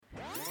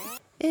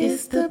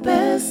It's the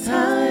best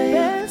time,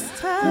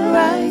 the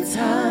right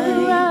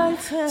time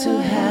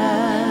to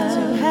have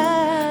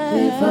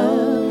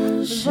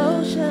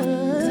devotion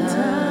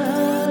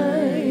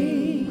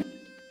time.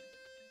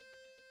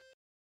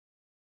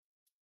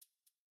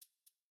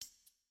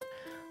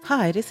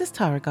 Hi, this is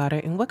Tara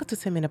Goddard, and welcome to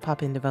 10 Minute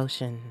Pop-In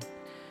Devotion.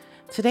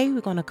 Today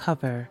we're going to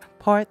cover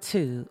part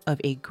 2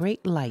 of A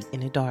Great Light in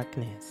the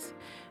Darkness,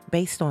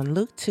 based on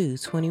Luke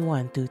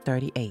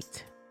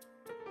 2:21-38.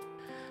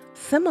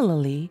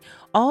 Similarly,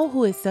 all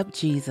who accept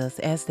Jesus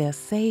as their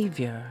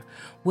Savior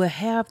will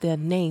have their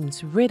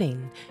names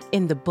written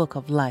in the book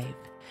of life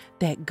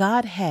that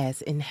God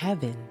has in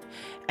heaven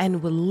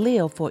and will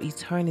live for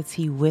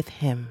eternity with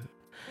Him.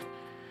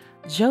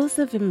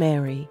 Joseph and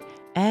Mary,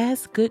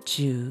 as good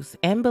Jews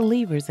and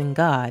believers in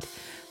God,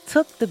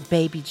 took the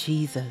baby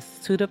Jesus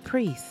to the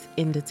priests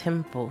in the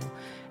temple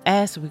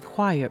as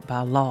required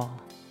by law.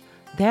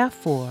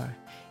 Therefore,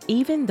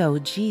 even though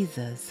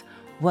Jesus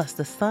was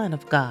the Son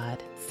of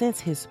God since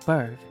his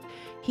birth,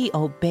 he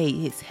obeyed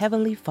his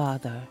heavenly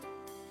Father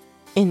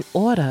in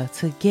order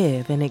to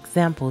give an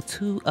example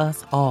to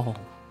us all.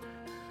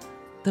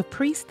 The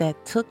priest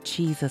that took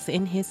Jesus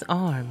in his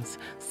arms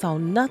saw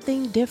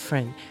nothing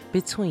different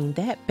between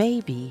that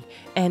baby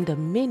and the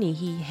many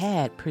he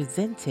had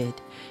presented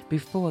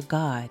before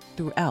God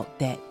throughout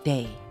that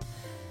day.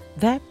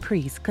 That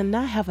priest could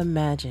not have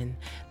imagined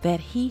that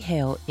he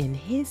held in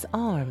his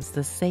arms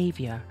the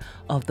Savior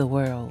of the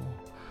world.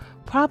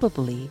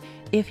 Probably,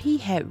 if he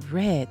had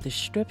read the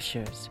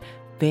scriptures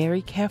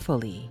very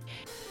carefully,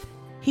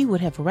 he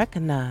would have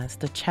recognized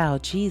the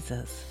child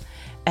Jesus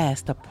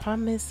as the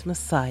promised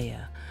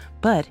Messiah,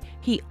 but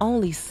he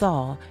only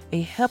saw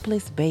a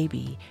helpless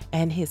baby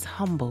and his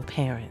humble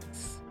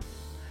parents.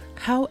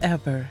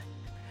 However,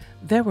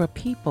 there were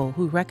people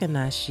who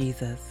recognized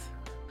Jesus.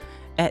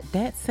 At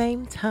that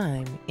same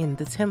time in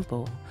the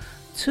temple,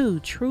 2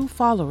 true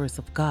followers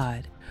of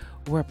God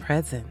were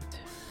present.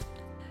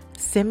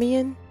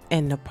 Simeon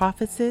and the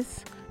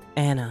prophetess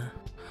Anna.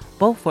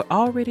 Both were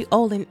already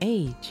old in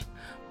age,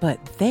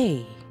 but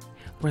they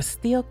were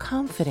still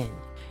confident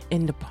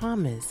in the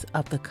promise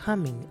of the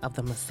coming of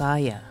the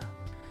Messiah.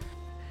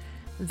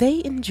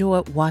 They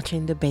enjoyed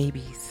watching the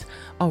babies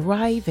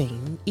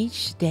arriving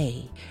each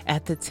day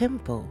at the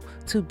temple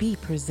to be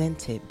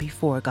presented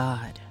before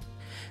God.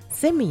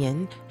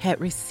 Simeon had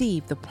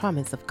received the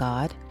promise of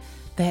God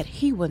that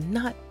he would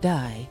not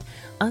die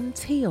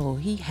until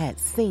he had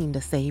seen the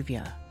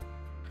Savior.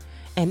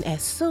 And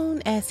as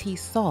soon as he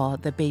saw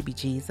the baby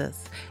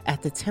Jesus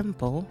at the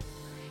temple,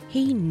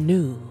 he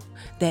knew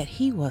that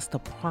he was the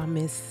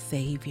promised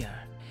Savior.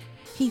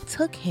 He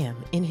took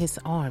him in his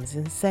arms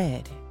and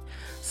said,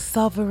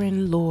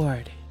 "Sovereign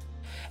Lord,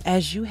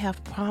 as you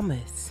have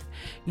promised,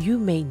 you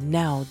may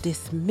now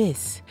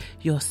dismiss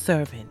your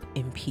servant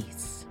in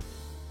peace.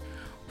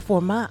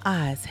 For my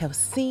eyes have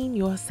seen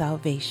your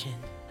salvation,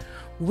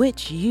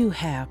 which you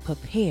have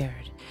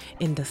prepared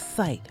in the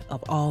sight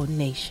of all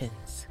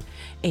nations,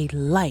 a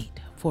light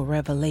for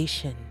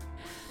revelation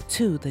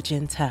to the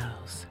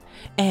Gentiles,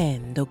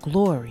 and the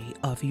glory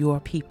of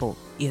your people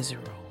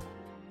Israel."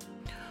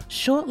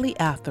 Shortly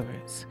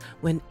afterwards,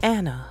 when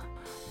Anna,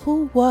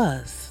 who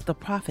was the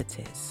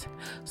prophetess,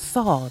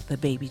 saw the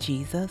baby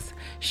Jesus,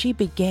 she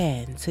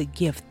began to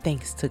give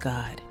thanks to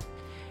God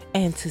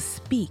and to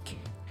speak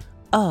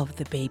of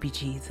the baby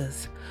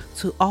Jesus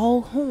to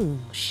all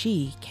whom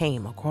she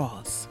came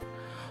across.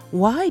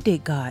 Why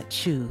did God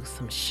choose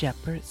some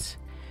shepherds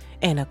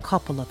and a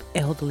couple of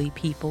elderly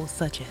people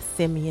such as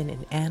Simeon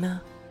and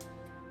Anna,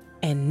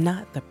 and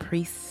not the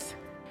priests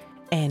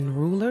and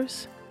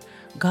rulers?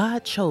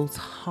 God chose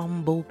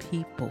humble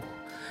people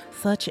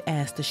such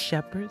as the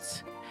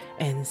shepherds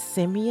and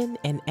Simeon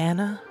and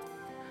Anna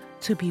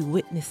to be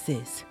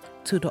witnesses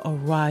to the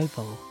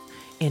arrival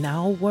in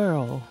our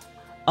world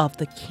of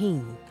the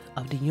King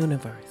of the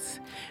universe,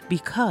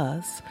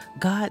 because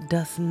God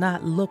does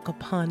not look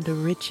upon the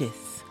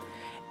riches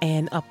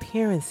and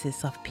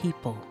appearances of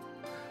people,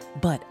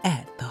 but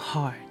at the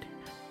heart.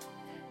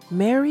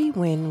 Mary,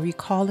 when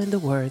recalling the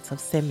words of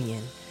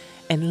Simeon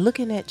and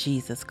looking at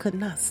Jesus, could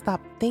not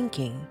stop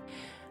thinking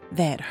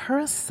that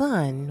her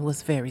son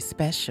was very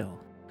special.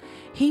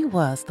 He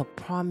was the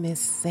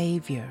promised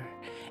Savior,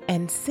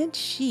 and since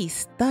she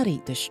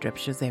studied the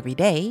scriptures every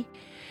day,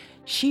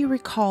 she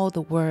recalled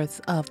the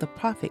words of the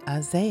prophet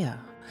Isaiah.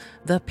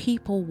 The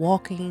people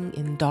walking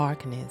in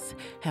darkness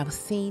have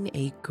seen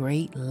a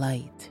great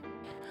light.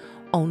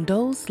 On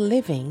those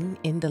living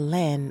in the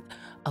land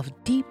of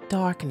deep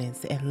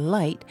darkness, and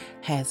light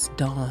has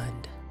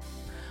dawned.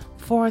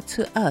 For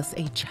to us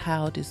a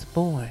child is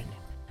born,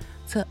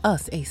 to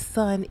us a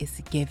son is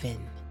given,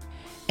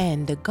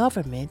 and the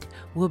government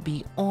will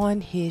be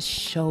on his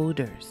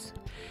shoulders.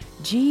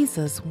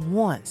 Jesus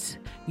wants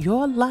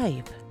your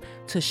life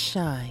to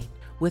shine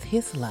with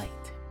his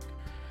light.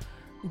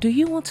 Do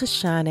you want to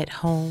shine at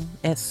home,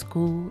 at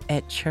school,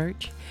 at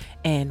church,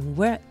 and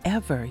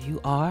wherever you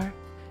are?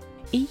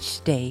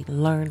 Each day,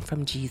 learn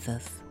from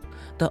Jesus,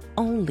 the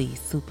only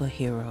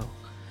superhero,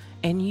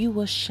 and you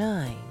will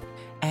shine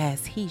as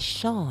as he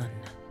shone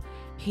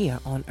here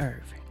on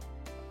earth.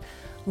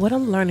 What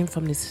I'm learning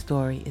from this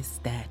story is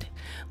that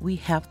we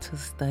have to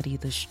study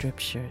the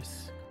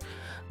scriptures.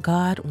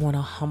 God wants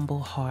a humble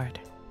heart.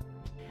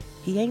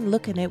 He ain't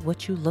looking at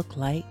what you look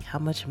like, how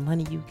much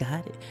money you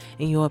got,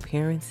 and your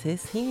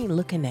appearances. He ain't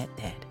looking at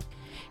that.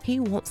 He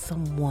wants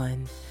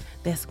someone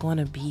that's going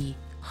to be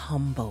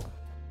humble,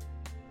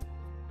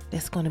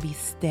 that's going to be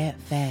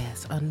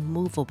steadfast,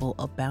 unmovable,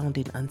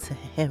 abounding unto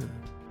him.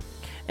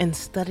 And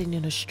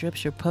studying the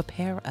scripture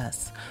prepare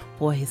us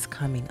for his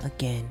coming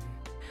again.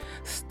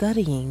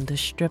 Studying the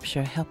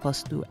scripture help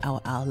us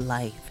throughout our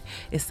life.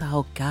 It's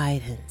our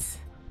guidance.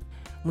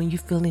 When you're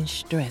feeling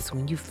stressed,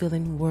 when you're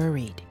feeling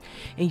worried,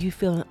 and you're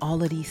feeling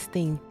all of these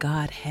things,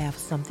 God have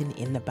something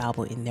in the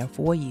Bible in there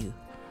for you.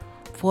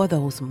 For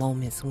those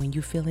moments when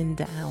you're feeling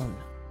down,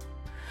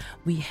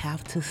 we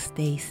have to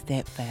stay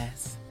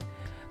steadfast.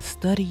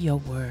 Study your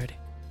word.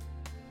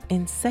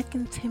 In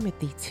 2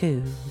 Timothy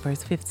 2,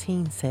 verse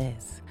 15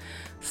 says,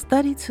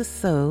 "Study to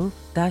show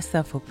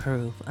thyself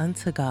approved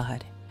unto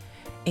God,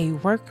 a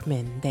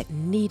workman that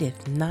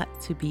needeth not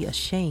to be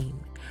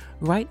ashamed,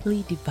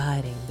 rightly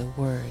dividing the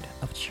word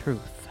of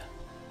truth."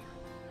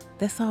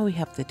 That's all we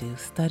have to do.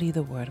 Study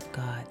the word of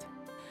God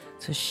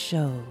to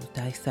show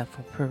thyself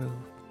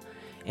approved.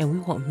 And we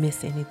won't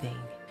miss anything.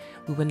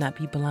 We will not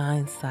be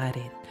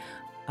blindsided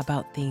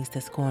about things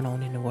that's going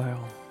on in the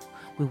world.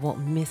 We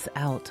won't miss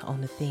out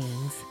on the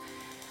things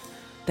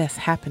that's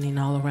happening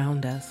all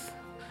around us.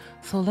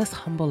 So let's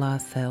humble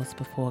ourselves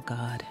before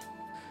God.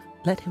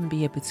 Let him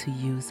be able to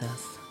use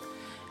us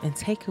and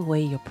take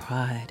away your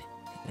pride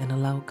and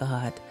allow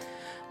God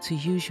to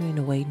use you in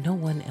a way no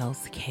one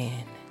else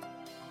can.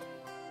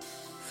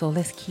 So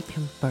let's keep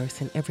him first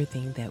in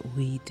everything that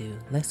we do.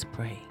 Let's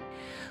pray.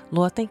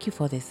 Lord, thank you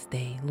for this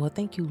day. Lord,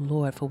 thank you,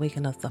 Lord, for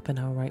waking us up in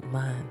our right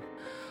mind.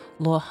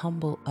 Lord,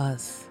 humble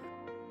us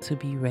to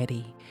be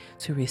ready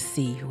to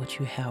receive what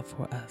you have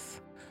for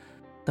us,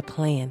 the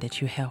plan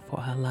that you have for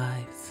our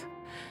lives.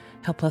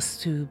 Help us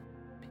to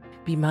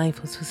be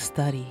mindful to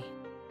study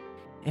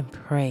and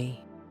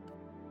pray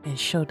and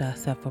show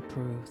thyself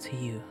approved to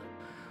you.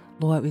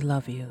 Lord, we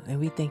love you and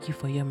we thank you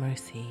for your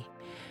mercy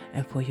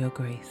and for your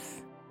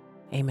grace.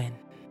 Amen.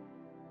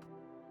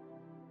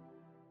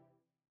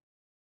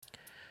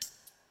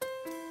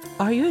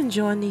 Are you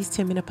enjoying these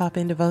 10-minute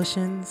pop-in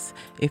devotions?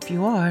 If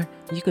you are,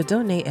 you could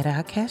donate at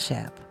our Cash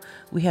App.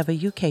 We have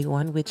a UK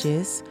one, which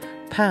is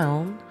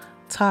pound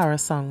Tara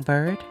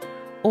Songbird,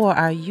 or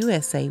our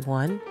USA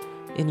one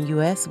in the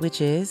US, which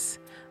is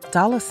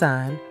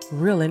 $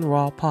 Real and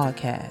Raw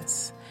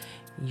Podcast.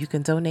 You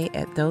can donate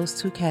at those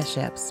two Cash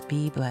Apps.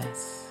 Be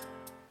blessed.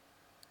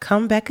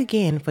 Come back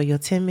again for your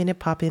 10-minute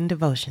pop-in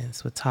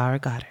devotions with Tara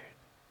Goddard.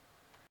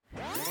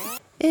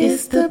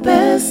 It's the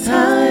best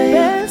time,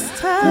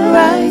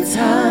 right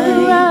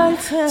time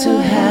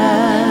to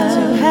have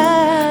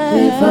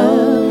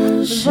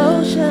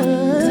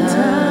devotion.